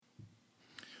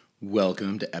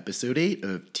Welcome to episode 8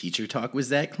 of Teacher Talk with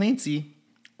Zach Clancy.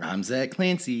 I'm Zach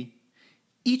Clancy.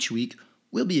 Each week,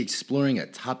 we'll be exploring a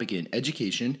topic in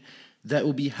education that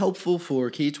will be helpful for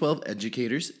K-12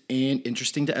 educators and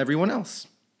interesting to everyone else.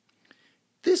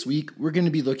 This week, we're going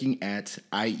to be looking at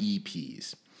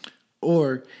IEPs,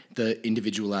 or the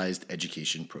Individualized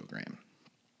Education Program.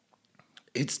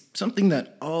 It's something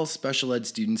that all special ed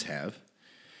students have,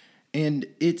 and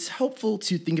it's helpful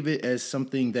to think of it as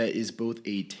something that is both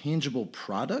a tangible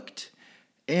product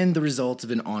and the result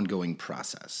of an ongoing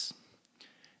process.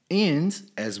 And,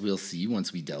 as we'll see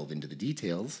once we delve into the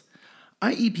details,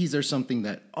 IEPs are something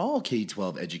that all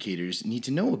K-12 educators need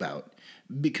to know about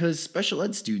because special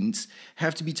ed students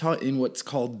have to be taught in what's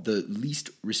called the least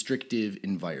restrictive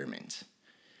environment.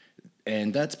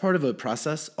 And that's part of a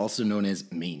process also known as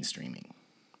mainstreaming.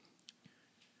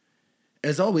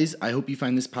 As always, I hope you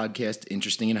find this podcast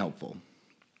interesting and helpful.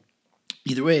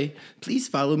 Either way, please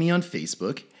follow me on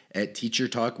Facebook at Teacher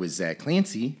Talk with Zach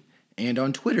Clancy and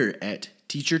on Twitter at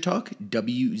Teacher Talk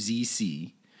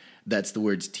WZC. That's the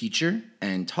words teacher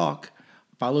and talk,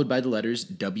 followed by the letters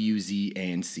W, Z,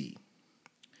 and C.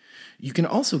 You can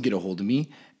also get a hold of me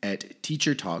at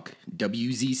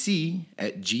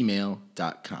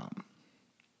teachertalkwzc@gmail.com.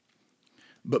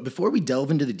 But before we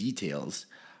delve into the details,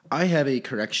 I have a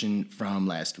correction from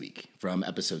last week, from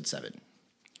episode 7.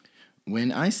 When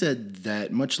I said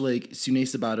that much like Sune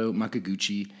Sabato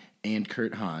Makaguchi and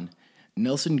Kurt Hahn,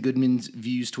 Nelson Goodman's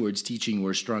views towards teaching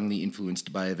were strongly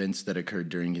influenced by events that occurred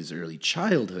during his early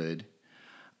childhood,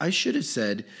 I should have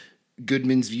said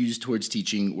Goodman's views towards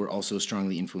teaching were also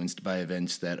strongly influenced by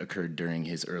events that occurred during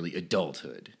his early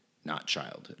adulthood, not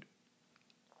childhood.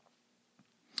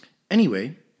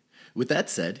 Anyway, with that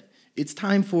said, it's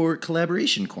time for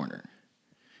Collaboration Corner.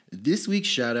 This week's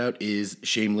shout-out is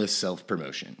shameless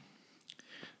self-promotion.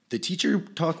 The Teacher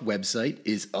Talk website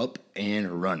is up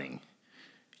and running.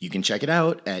 You can check it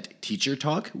out at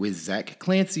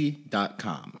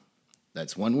teachertalkwithzachclancy.com.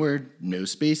 That's one word, no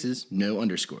spaces, no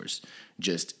underscores.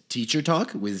 Just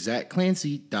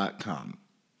teachertalkwithzachclancy.com.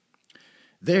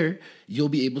 There, you'll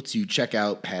be able to check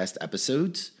out past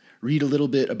episodes, read a little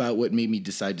bit about what made me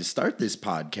decide to start this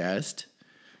podcast,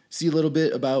 see a little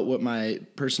bit about what my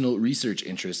personal research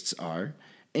interests are,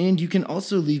 and you can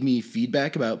also leave me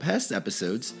feedback about past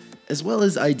episodes, as well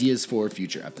as ideas for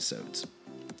future episodes.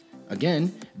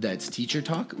 Again, that's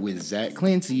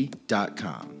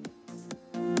teachertalkwithzachclancy.com.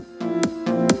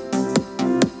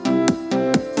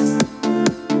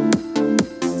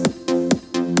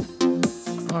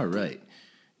 All right,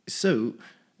 so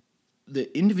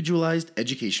the Individualized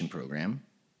Education Program,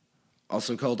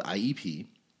 also called IEP,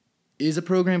 is a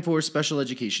program for special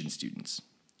education students.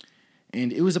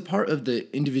 And it was a part of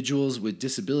the Individuals with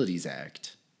Disabilities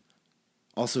Act,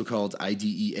 also called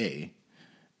IDEA,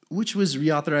 which was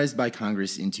reauthorized by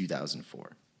Congress in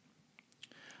 2004.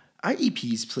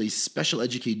 IEPs place special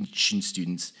education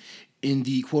students in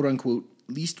the quote-unquote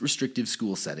least restrictive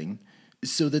school setting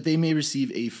so that they may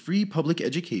receive a free public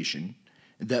education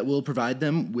that will provide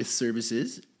them with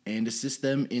services and assist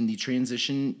them in the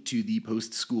transition to the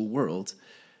post-school world,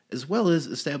 as well as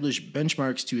establish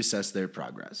benchmarks to assess their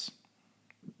progress.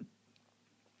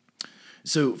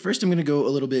 So first I'm going to go a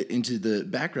little bit into the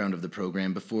background of the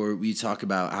program before we talk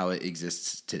about how it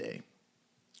exists today.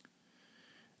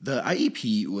 The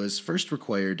IEP was first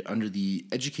required under the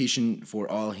Education for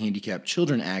All Handicapped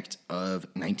Children Act of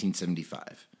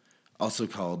 1975, also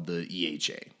called the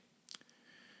EHA.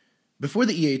 Before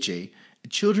the EHA,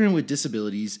 children with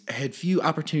disabilities had few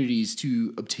opportunities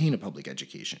to obtain a public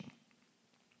education.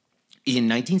 In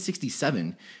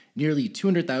 1967, nearly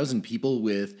 200,000 people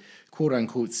with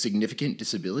quote-unquote significant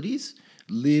disabilities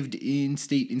lived in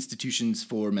state institutions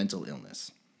for mental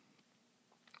illness.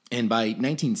 And by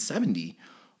 1970,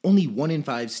 only 1 in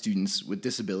 5 students with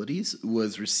disabilities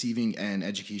was receiving an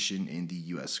education in the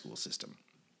U.S. school system.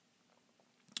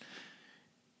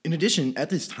 In addition, at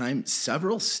this time,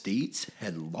 several states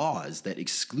had laws that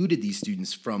excluded these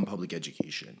students from public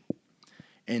education.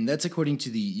 And that's according to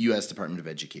the U.S. Department of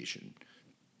Education,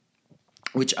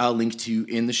 which I'll link to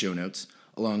in the show notes,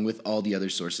 along with all the other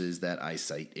sources that I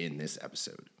cite in this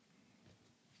episode.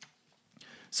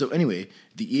 So anyway,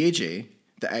 the EHA,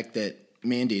 the act that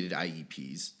mandated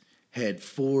IEPs, had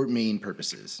 4 main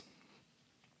purposes.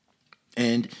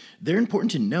 And they're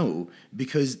important to know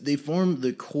because they form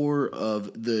the core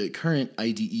of the current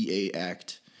IDEA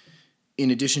Act,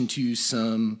 in addition to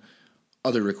some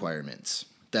other requirements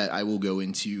that I will go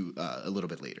into a little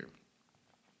bit later.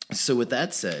 So with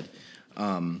that said,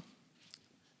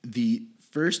 the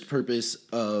first purpose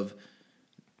of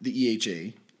the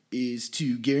EHA is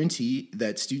to guarantee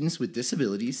that students with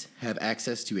disabilities have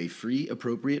access to a free,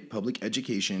 appropriate public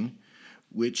education,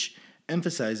 which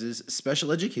emphasizes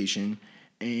special education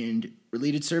and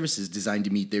related services designed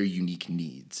to meet their unique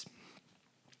needs.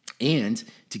 And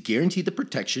to guarantee the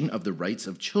protection of the rights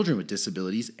of children with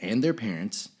disabilities and their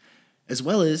parents, as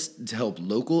well as to help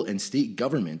local and state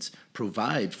governments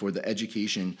provide for the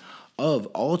education of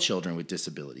all children with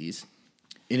disabilities,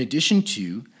 in addition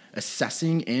to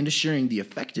assessing and assuring the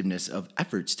effectiveness of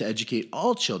efforts to educate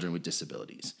all children with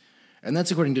disabilities. And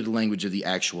that's according to the language of the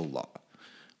actual law,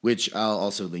 which I'll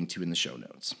also link to in the show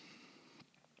notes.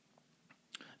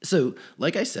 So,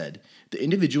 like I said, the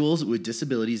Individuals with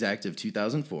Disabilities Act of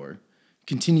 2004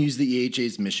 continues the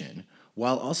EHA's mission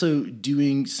while also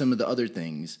doing some of the other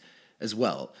things as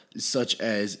well, such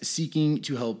as seeking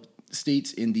to help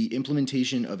states in the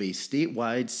implementation of a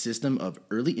statewide system of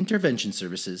early intervention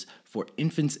services for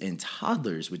infants and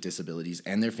toddlers with disabilities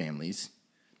and their families,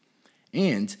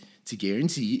 and to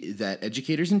guarantee that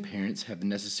educators and parents have the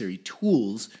necessary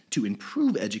tools to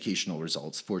improve educational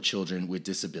results for children with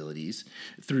disabilities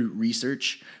through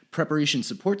research, preparation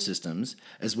support systems,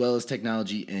 as well as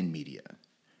technology and media.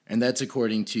 And that's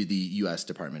according to the U.S.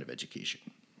 Department of Education.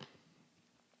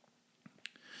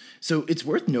 So it's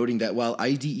worth noting that while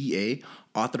IDEA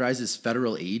authorizes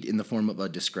federal aid in the form of a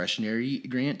discretionary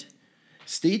grant,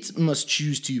 states must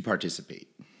choose to participate.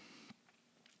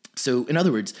 So, in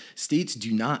other words, states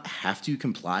do not have to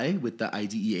comply with the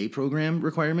IDEA program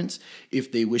requirements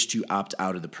if they wish to opt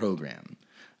out of the program.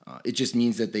 It just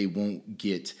means that they won't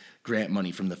get grant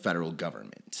money from the federal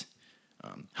government.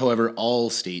 However,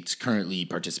 all states currently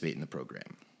participate in the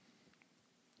program.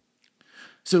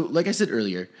 So, like I said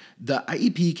earlier, the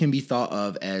IEP can be thought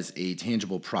of as a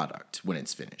tangible product when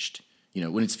it's finished.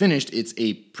 When it's finished, it's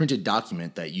a printed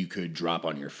document that you could drop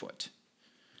on your foot.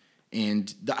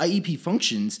 And the IEP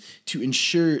functions to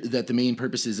ensure that the main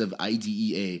purposes of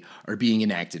IDEA are being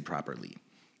enacted properly.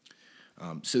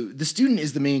 So the student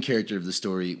is the main character of the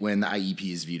story when the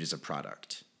IEP is viewed as a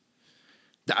product.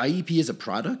 The IEP as a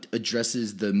product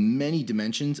addresses the many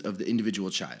dimensions of the individual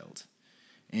child,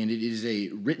 and it is a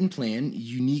written plan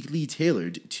uniquely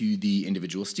tailored to the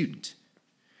individual student.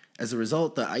 As a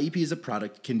result, the IEP as a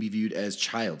product can be viewed as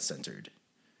child-centered.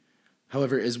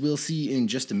 However, as we'll see in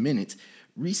just a minute,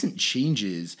 recent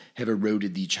changes have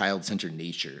eroded the child-centered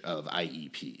nature of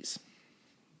IEPs.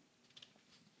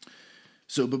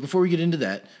 But before we get into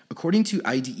that, according to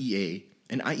IDEA,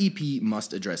 an IEP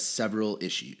must address several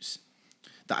issues.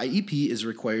 The IEP is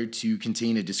required to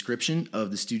contain a description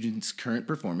of the student's current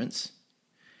performance.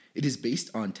 It is based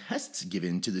on tests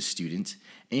given to the student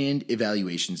and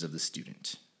evaluations of the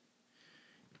student.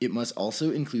 It must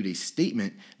also include a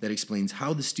statement that explains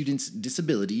how the student's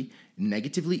disability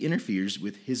negatively interferes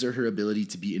with his or her ability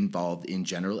to be involved in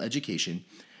general education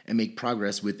and make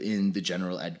progress within the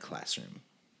general ed classroom.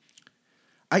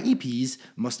 IEPs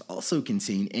must also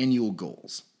contain annual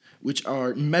goals, which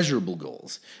are measurable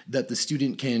goals that the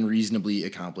student can reasonably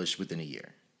accomplish within a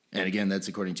year. And again, that's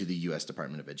according to the U.S.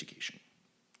 Department of Education.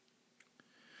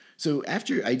 So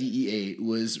after IDEA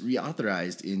was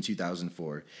reauthorized in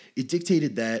 2004, it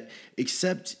dictated that,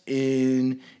 except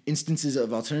in instances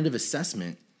of alternative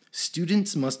assessment,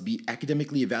 students must be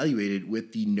academically evaluated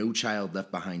with the No Child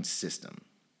Left Behind system.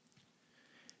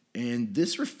 And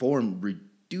this reform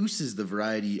reduces the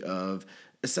variety of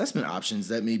assessment options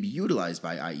that may be utilized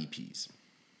by IEPs.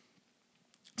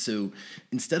 So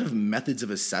instead of methods of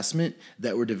assessment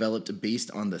that were developed based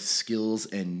on the skills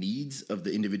and needs of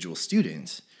the individual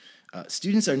students,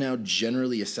 students are now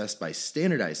generally assessed by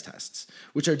standardized tests,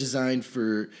 which are designed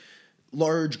for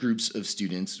large groups of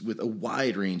students with a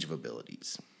wide range of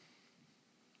abilities.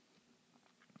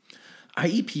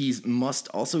 IEPs must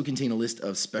also contain a list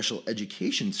of special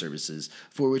education services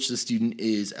for which the student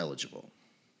is eligible.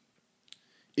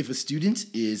 If a student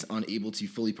is unable to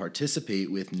fully participate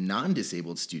with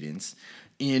non-disabled students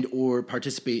and or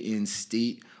participate in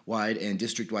statewide and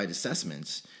district-wide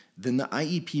assessments, then the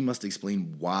IEP must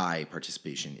explain why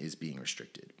participation is being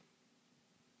restricted.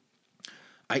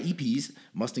 IEPs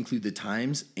must include the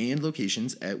times and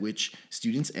locations at which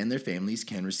students and their families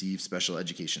can receive special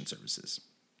education services.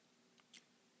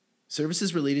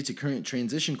 Services related to current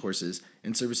transition courses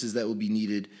and services that will be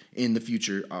needed in the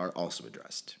future are also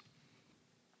addressed.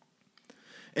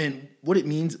 And what it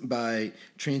means by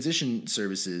transition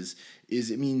services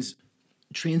is it means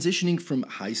transitioning from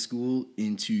high school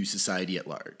into society at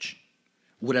large,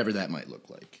 whatever that might look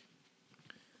like.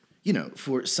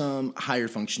 For some higher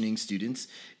functioning students,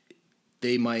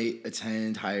 they might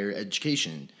attend higher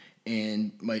education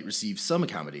and might receive some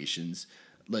accommodations,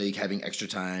 like having extra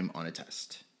time on a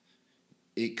test.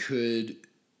 It could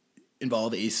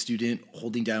involve a student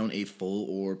holding down a full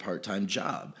or part-time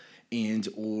job and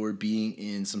or being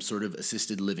in some sort of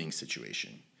assisted living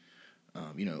situation.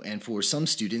 And for some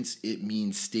students, it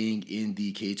means staying in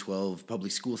the K-12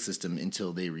 public school system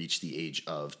until they reach the age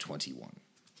of 21.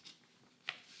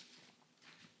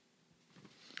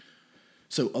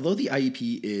 So although the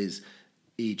IEP is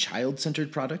a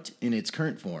child-centered product in its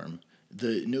current form,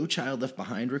 the No Child Left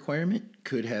Behind requirement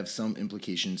could have some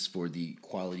implications for the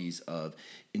qualities of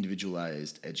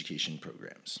individualized education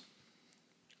programs.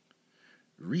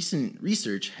 Recent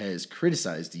research has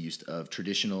criticized the use of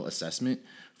traditional assessment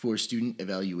for student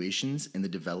evaluations in the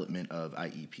development of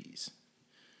IEPs.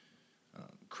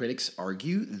 Critics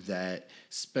argue that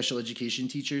special education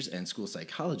teachers and school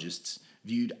psychologists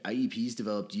viewed IEPs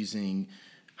developed using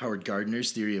Howard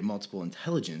Gardner's theory of multiple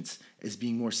intelligence as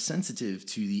being more sensitive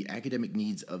to the academic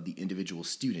needs of the individual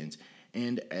student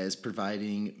and as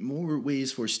providing more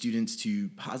ways for students to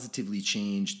positively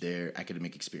change their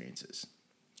academic experiences.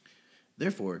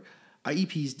 Therefore,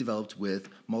 IEPs developed with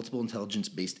multiple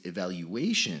intelligence-based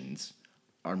evaluations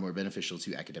are more beneficial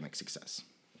to academic success.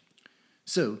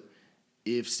 So,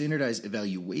 if standardized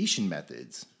evaluation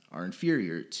methods are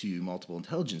inferior to multiple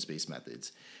intelligence-based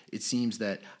methods, it seems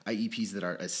that IEPs that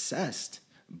are assessed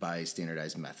by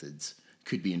standardized methods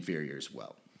could be inferior as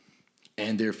well,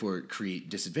 and therefore create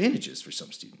disadvantages for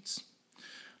some students.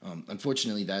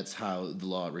 Unfortunately, that's how the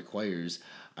law requires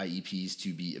IEPs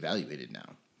to be evaluated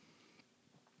now.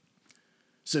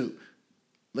 So,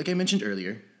 like I mentioned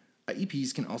earlier,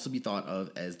 IEPs can also be thought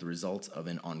of as the result of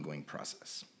an ongoing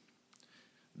process.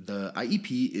 The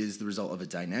IEP is the result of a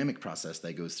dynamic process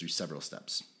that goes through several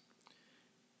steps.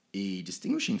 A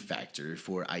distinguishing factor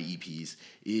for IEPs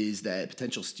is that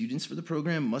potential students for the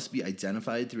program must be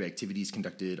identified through activities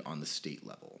conducted on the state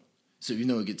level. So even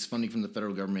though it gets funding from the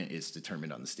federal government, it's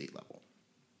determined on the state level.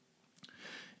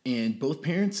 And both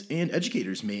parents and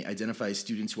educators may identify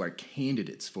students who are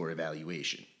candidates for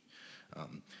evaluation.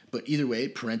 But either way,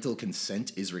 parental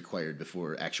consent is required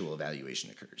before actual evaluation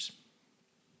occurs.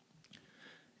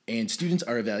 And students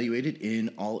are evaluated in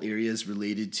all areas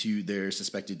related to their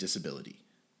suspected disability.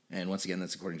 And once again,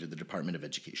 that's according to the Department of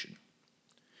Education.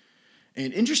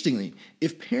 And interestingly,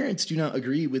 if parents do not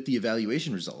agree with the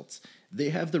evaluation results, they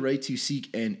have the right to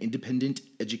seek an independent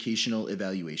educational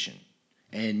evaluation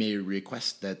and may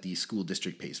request that the school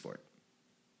district pays for it.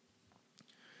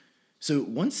 So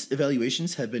once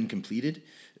evaluations have been completed,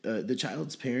 the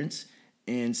child's parents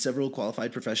and several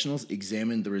qualified professionals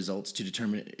examine the results to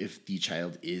determine if the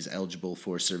child is eligible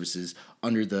for services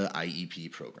under the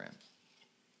IEP program.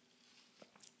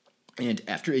 And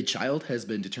after a child has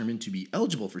been determined to be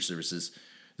eligible for services,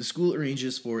 the school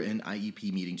arranges for an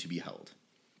IEP meeting to be held.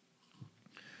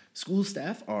 School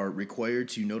staff are required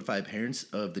to notify parents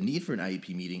of the need for an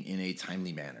IEP meeting in a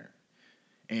timely manner.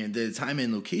 And the time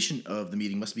and location of the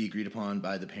meeting must be agreed upon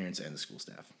by the parents and the school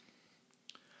staff.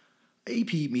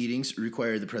 IEP meetings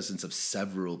require the presence of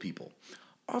several people,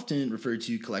 often referred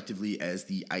to collectively as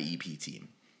the IEP team.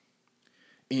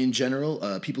 In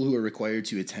general, people who are required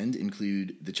to attend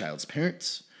include the child's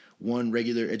parents, one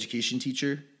regular education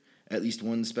teacher, at least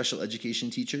one special education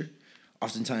teacher.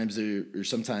 Oftentimes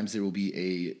sometimes there will be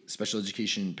a special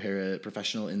education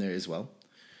paraprofessional in there as well.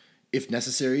 If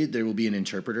necessary, there will be an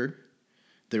interpreter.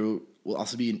 There will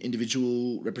also be an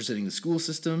individual representing the school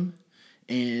system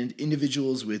and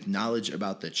individuals with knowledge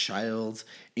about the child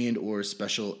and or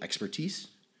special expertise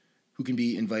who can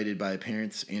be invited by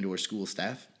parents and or school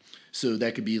staff. So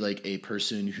that could be like a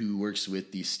person who works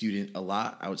with the student a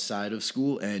lot outside of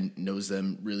school and knows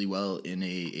them really well in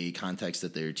a context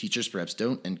that their teachers perhaps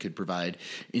don't and could provide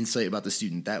insight about the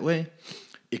student that way.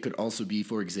 It could also be,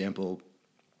 for example,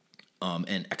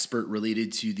 an expert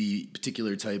related to the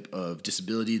particular type of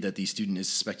disability that the student is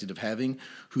suspected of having,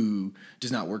 who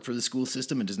does not work for the school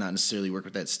system and does not necessarily work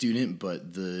with that student,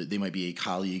 but they might be a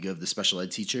colleague of the special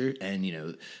ed teacher, and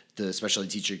the special ed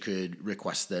teacher could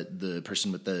request that the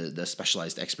person with the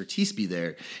specialized expertise be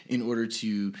there in order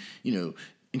to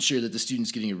ensure that the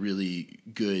student's getting a really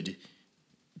good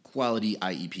quality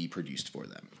IEP produced for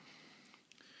them.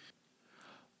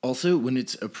 Also, when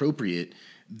it's appropriate,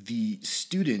 the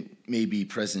student may be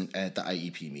present at the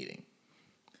IEP meeting.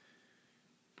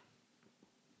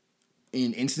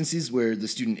 In instances where the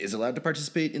student is allowed to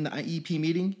participate in the IEP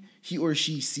meeting, he or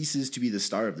she ceases to be the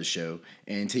star of the show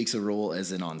and takes a role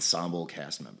as an ensemble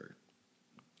cast member.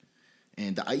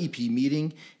 And the IEP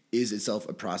meeting is itself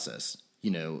a process,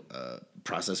 a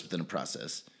process within a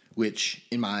process, which,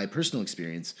 in my personal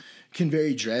experience, can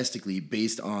vary drastically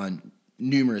based on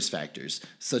numerous factors,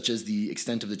 such as the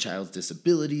extent of the child's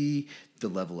disability, the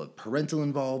level of parental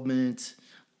involvement,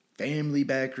 family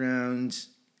background,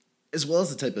 as well as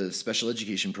the type of special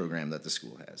education program that the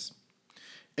school has.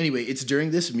 Anyway, it's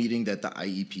during this meeting that the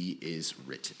IEP is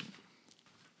written.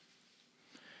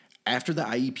 After the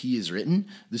IEP is written,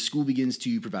 the school begins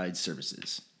to provide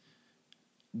services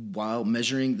while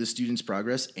measuring the student's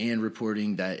progress and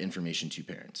reporting that information to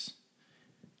parents.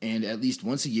 And at least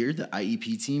once a year, the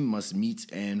IEP team must meet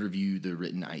and review the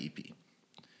written IEP.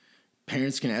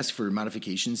 Parents can ask for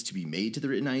modifications to be made to the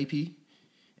written IEP,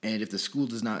 and if the school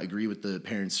does not agree with the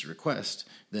parent's request,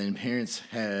 then parents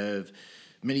have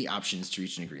many options to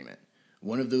reach an agreement.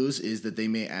 One of those is that they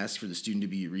may ask for the student to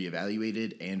be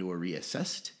reevaluated and or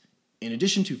reassessed, in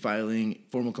addition to filing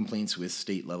formal complaints with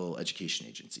state-level education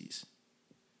agencies.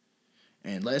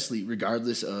 And lastly,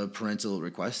 regardless of parental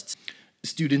requests,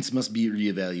 students must be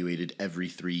reevaluated every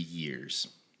 3 years.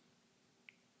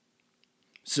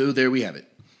 So there we have it,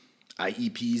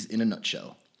 IEPs in a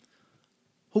nutshell.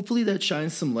 Hopefully that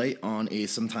shines some light on a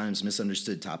sometimes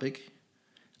misunderstood topic.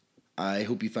 I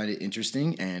hope you find it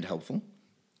interesting and helpful.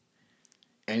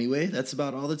 Anyway, that's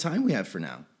about all the time we have for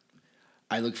now.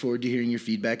 I look forward to hearing your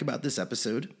feedback about this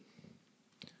episode.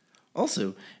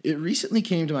 Also, it recently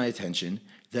came to my attention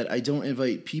that I don't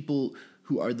invite people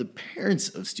who are the parents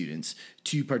of students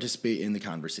to participate in the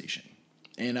conversation,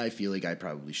 and I feel like I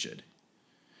probably should.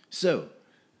 So,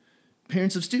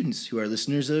 parents of students who are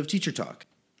listeners of Teacher Talk,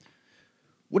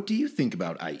 what do you think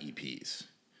about IEPs?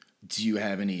 Do you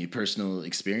have any personal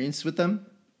experience with them?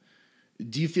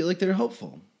 Do you feel like they're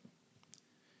helpful?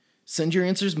 Send your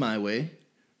answers my way,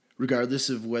 regardless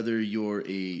of whether you're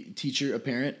a teacher, a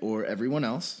parent, or everyone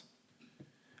else,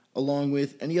 along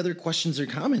with any other questions or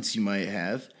comments you might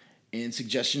have and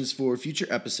suggestions for future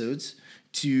episodes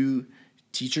to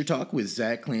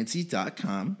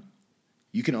teachertalkwithzachclancy.com.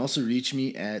 You can also reach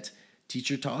me at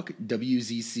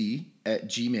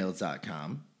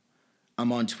teachertalkwzc@gmail.com.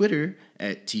 I'm on Twitter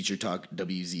at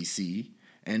teachertalkwzc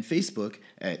and Facebook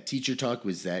at Teacher Talk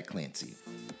with Zach Clancy.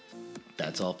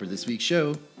 That's all for this week's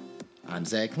show. I'm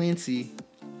Zach Clancy.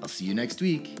 I'll see you next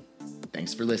week.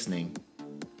 Thanks for listening.